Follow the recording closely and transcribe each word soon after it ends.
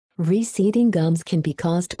Receding gums can be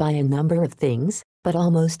caused by a number of things, but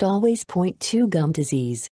almost always point to gum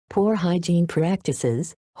disease, poor hygiene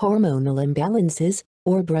practices, hormonal imbalances,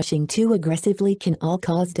 or brushing too aggressively can all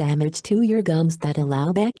cause damage to your gums that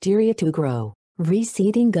allow bacteria to grow.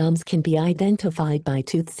 Receding gums can be identified by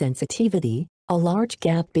tooth sensitivity, a large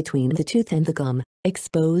gap between the tooth and the gum,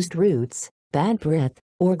 exposed roots, bad breath,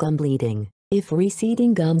 or gum bleeding. If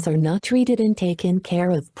receding gums are not treated and taken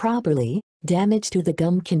care of properly, damage to the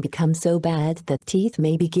gum can become so bad that teeth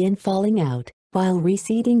may begin falling out. While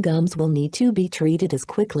receding gums will need to be treated as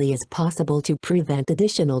quickly as possible to prevent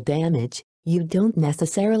additional damage, you don't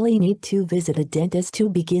necessarily need to visit a dentist to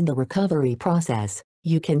begin the recovery process.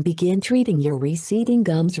 You can begin treating your receding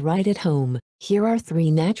gums right at home. Here are 3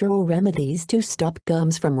 natural remedies to stop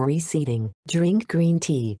gums from receding. Drink green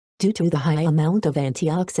tea. Due to the high amount of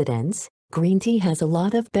antioxidants, green tea has a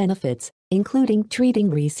lot of benefits, including treating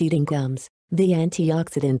receding gums. The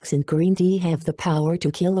antioxidants in green tea have the power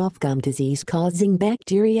to kill off gum disease-causing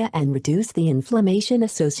bacteria and reduce the inflammation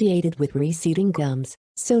associated with receding gums.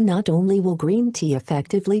 So not only will green tea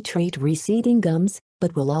effectively treat receding gums,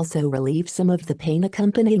 but will also relieve some of the pain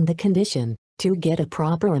accompanying the condition. To get a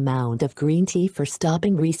proper amount of green tea for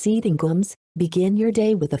stopping receding gums, begin your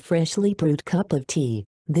day with a freshly brewed cup of tea.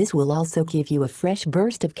 This will also give you a fresh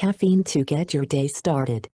burst of caffeine to get your day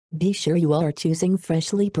started. Be sure you are choosing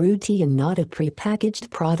freshly brewed tea and not a prepackaged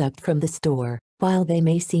product from the store. While they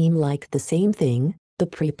may seem like the same thing, the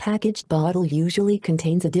prepackaged bottle usually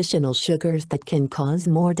contains additional sugars that can cause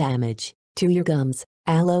more damage to your gums.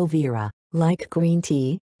 Aloe vera. Like green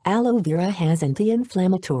tea, aloe vera has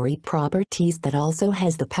anti-inflammatory properties that also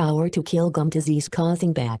has the power to kill gum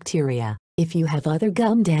disease-causing bacteria. If you have other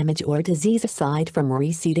gum damage or disease aside from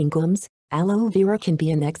receding gums, aloe vera can be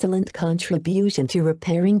an excellent contribution to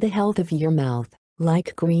repairing the health of your mouth.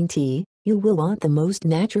 Like green tea, you will want the most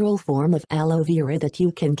natural form of aloe vera that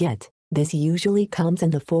you can get. This usually comes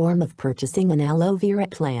in the form of purchasing an aloe vera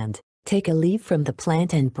plant. Take a leaf from the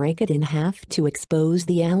plant and break it in half to expose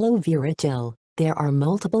the aloe vera gel. There are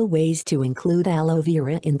multiple ways to include aloe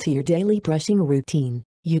vera into your daily brushing routine.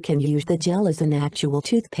 You can use the gel as an actual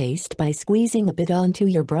toothpaste by squeezing a bit onto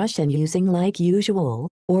your brush and using like usual,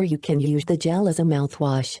 or you can use the gel as a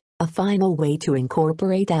mouthwash. A final way to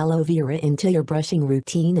incorporate aloe vera into your brushing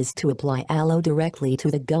routine is to apply aloe directly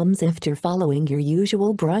to the gums after following your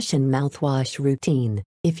usual brush and mouthwash routine.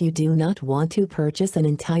 If you do not want to purchase an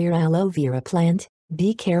entire aloe vera plant,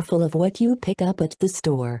 be careful of what you pick up at the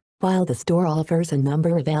store. While the store offers a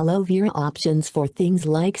number of aloe vera options for things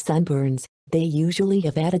like sunburns, they usually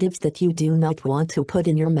have additives that you do not want to put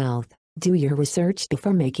in your mouth. Do your research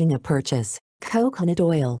before making a purchase. Coconut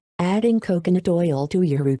oil. Adding coconut oil to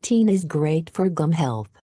your routine is great for gum health.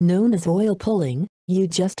 Known as oil pulling, you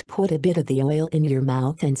just put a bit of the oil in your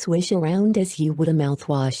mouth and swish around as you would a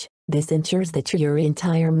mouthwash. This ensures that your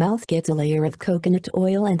entire mouth gets a layer of coconut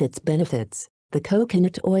oil and its benefits. The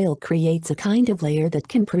coconut oil creates a kind of layer that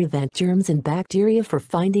can prevent germs and bacteria from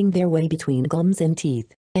finding their way between gums and teeth,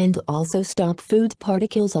 and also stop food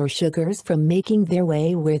particles or sugars from making their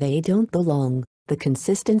way where they don't belong. The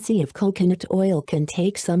consistency of coconut oil can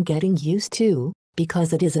take some getting used to.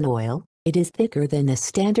 Because it is an oil, it is thicker than a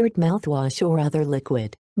standard mouthwash or other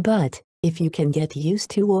liquid. But, if you can get used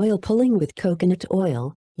to oil pulling with coconut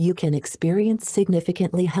oil, you can experience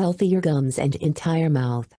significantly healthier gums and entire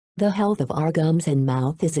mouth. The health of our gums and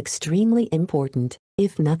mouth is extremely important.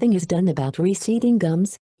 If nothing is done about receding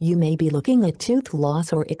gums, you may be looking at tooth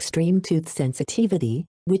loss or extreme tooth sensitivity,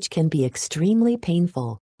 which can be extremely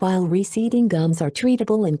painful. While receding gums are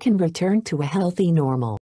treatable and can return to a healthy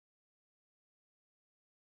normal